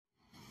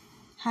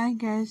Hi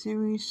guys, it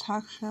reached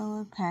Talk Show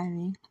with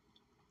Patty.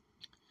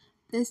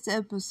 This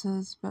episode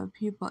is about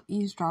people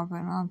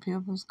eavesdropping on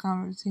people's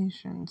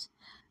conversations.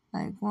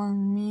 Like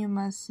when me and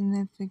my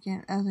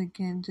significant other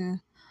get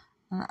into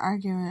an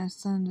argument at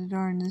some the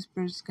door and this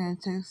person's gonna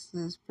text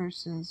this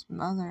person's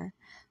mother.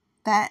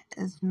 That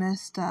is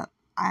messed up.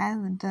 I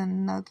haven't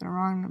done nothing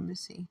wrong to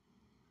Missy.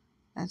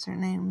 That's her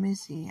name,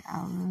 Missy.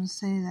 I'm gonna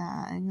say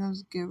that. I'm gonna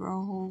give her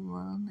a whole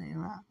real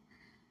name out.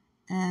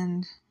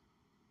 And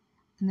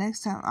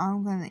next time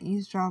I'm gonna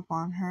eavesdrop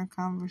on her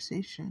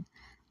conversation.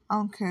 I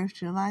don't care if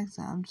she likes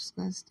it, I'm just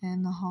gonna stand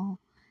in the hall,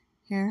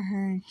 hear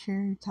her and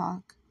Sherry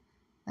talk.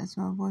 That's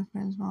my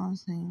boyfriend's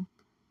mom's name.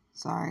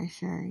 Sorry,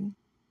 Sherry.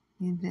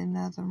 You did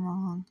nothing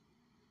wrong.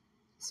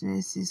 It's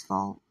Missy's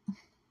fault.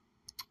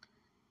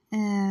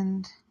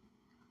 And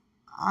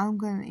I'm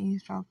gonna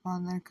eavesdrop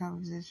on their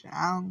conversation.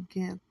 I don't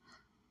give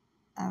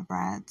a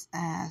rat's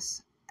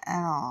ass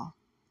at all.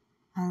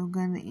 I'm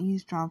gonna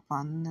eavesdrop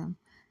on them.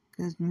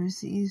 Because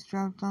Missy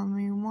eavesdropped on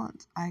me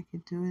once, I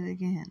could do it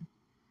again.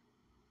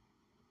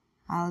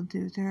 I'll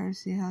do it to her,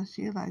 see how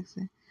she likes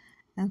it,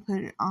 and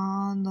put it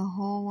on the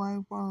whole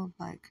wide world,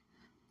 like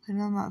put it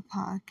on my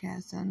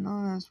podcast. I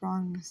know that's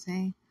wrong to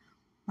say,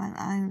 but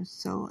I am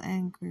so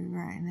angry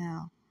right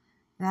now.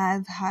 And I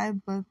have high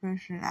blood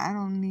pressure and I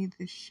don't need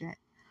this shit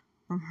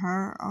from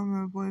her or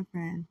my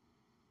boyfriend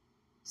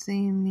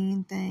saying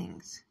mean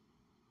things.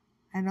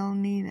 I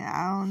don't need it.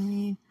 I don't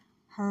need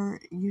her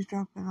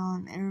eavesdropping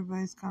on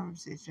everybody's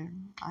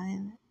conversation. I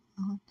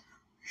ain't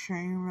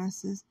sharing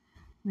Russ's.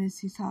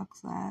 Missy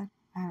talks loud.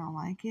 I don't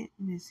like it.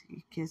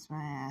 Missy kiss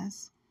my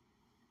ass.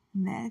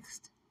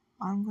 Next,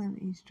 I'm gonna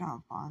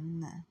eavesdrop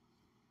on them.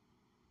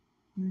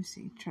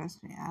 Missy,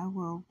 trust me, I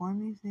will. One of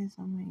these days,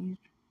 I'm gonna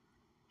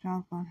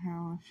eavesdrop on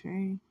her when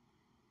Sherry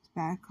is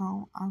back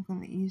home. I'm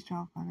gonna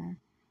eavesdrop on her.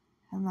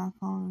 Have my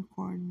phone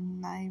recording,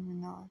 not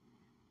even know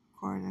it.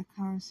 Record the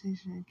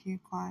conversation and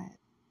keep quiet.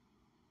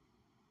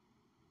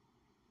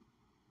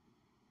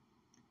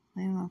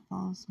 Leave my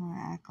phone somewhere,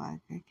 act like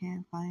I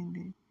can't find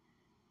it,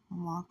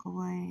 and walk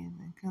away, and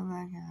then come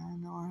back and I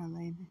know where I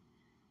laid it.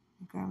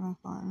 And grab my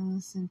phone and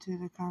listen to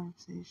the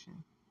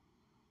conversation.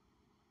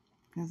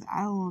 Because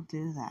I will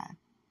do that.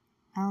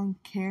 I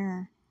don't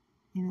care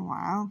anymore.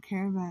 I don't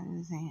care about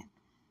his aunt.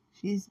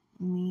 She's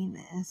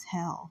mean as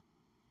hell.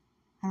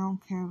 I don't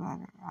care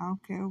about her. I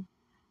don't care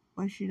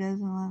what she does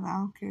in life. I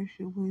don't care if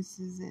she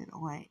whistles it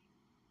away.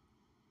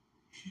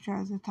 If she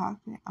tries to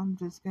talk to me, I'm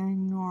just gonna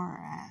ignore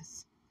her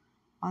ass.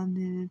 I'll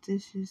do the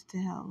dishes to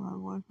help my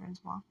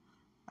boyfriend's mom,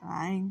 but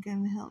I ain't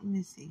gonna help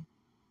Missy.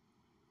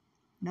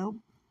 Nope.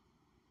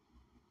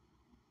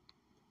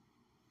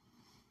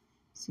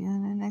 See you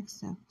on the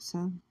next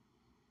episode.